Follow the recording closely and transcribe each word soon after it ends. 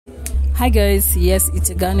Hi guys, yes,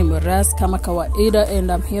 it's Gani Moras kama kawaida,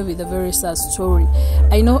 and I'm here with a very sad story.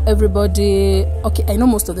 I know everybody, I know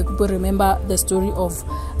most of the people remember the story of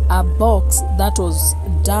a box that was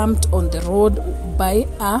dumped on the road by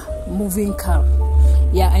a moving car.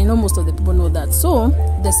 Yeah, I know most of the people know that. So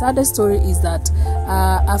the saddest story is that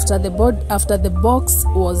after the box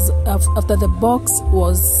was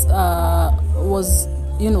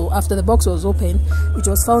open, it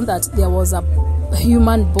was found that there was a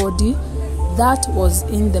human body that was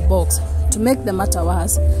in the box. To make the matter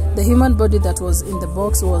worse, the human body that was in the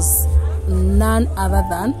box was none other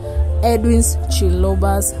than Edwin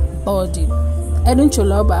Chiloba's body. Edwin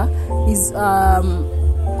Chiloba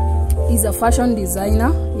is a fashion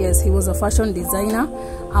designer. Yes, he was a fashion designer,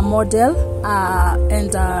 a model,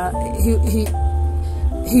 and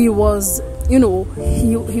he was, he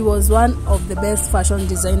was one of the best fashion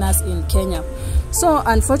designers in Kenya. So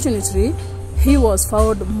unfortunately, he was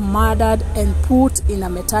found murdered and put in a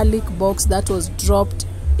metallic box that was dropped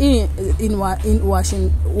in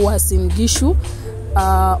Uasin Gishu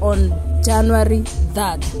on January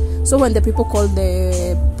 3rd. So when the people called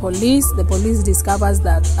the police discovers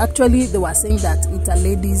that actually they were saying that it's a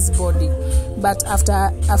lady's body. But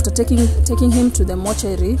after taking him to the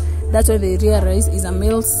mortuary, that's when they realized is a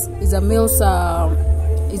male's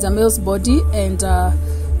body, and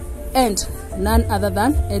none other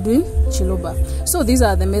than Edwin Chiloba. So these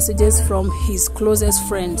are the messages from his closest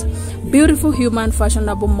friends. Beautiful human,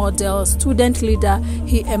 fashionable model, student leader.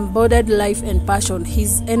 He embodied life and passion.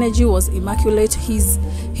 His energy was immaculate.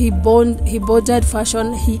 He bonded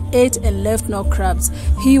fashion. He ate and left no crumbs.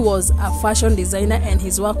 He was a fashion designer, and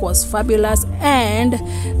his work was fabulous and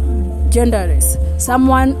generous.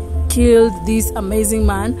 Someone killed this amazing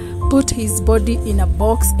man, put his body in a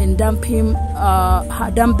box, and dumped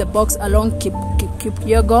the box along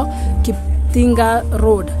Kiptinga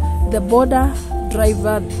Road. The border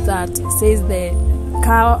driver that says the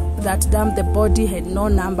car that dumped the body had no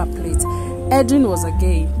number plate. Edwin was a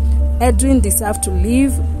gay. Edwin deserved to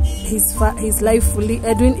live his life fully.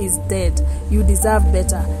 Edwin is dead. You deserve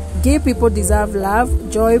better. Gay people deserve love,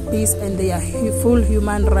 joy, peace, and their full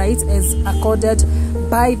human rights as accorded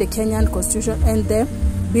by the Kenyan Constitution and the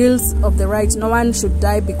Bills of the Rights. No one should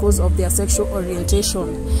die because of their sexual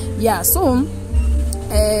orientation. Yeah, so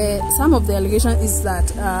some of the allegation is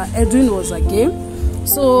that Edwin was a gay.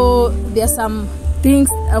 So there are some things,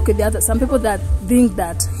 there are some people that think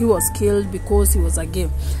that he was killed because he was a gay.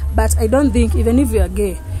 But I don't think, even if you are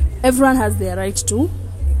gay, everyone has their right to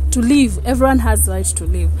live. Everyone has the right to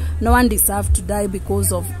live. No one deserves to die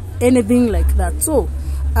because of anything like that. So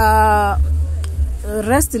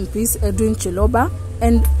rest in peace, Edwin Chiloba,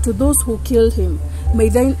 and to those who killed him, may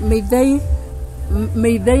they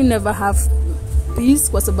never have peace,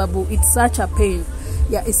 kwa sababu it's such a pain.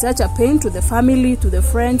 Yeah, it's such a pain to the family, to the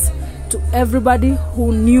friends, to everybody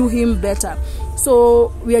who knew him better.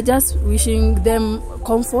 So we are just wishing them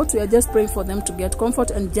comfort. We are just praying for them to get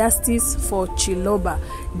comfort and justice for Chiloba.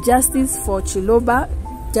 Justice for Chiloba.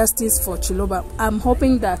 Justice for Chiloba. I'm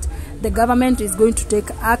hoping that the government is going to take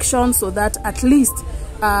action so that at least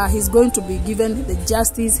he's going to be given the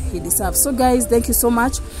justice he deserves. So guys, thank you so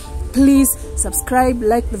much. Please subscribe,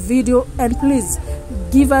 like the video, and please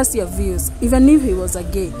give us your views. Even if he was a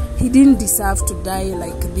gay, he didn't deserve to die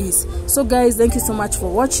like this. So guys, thank you so much for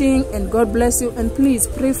watching, and God bless you. And please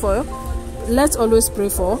pray for, let's always pray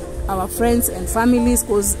for our friends and families,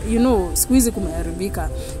 because squeezy kumeharibika.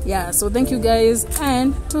 Yeah, so thank you guys,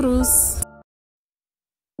 and turus.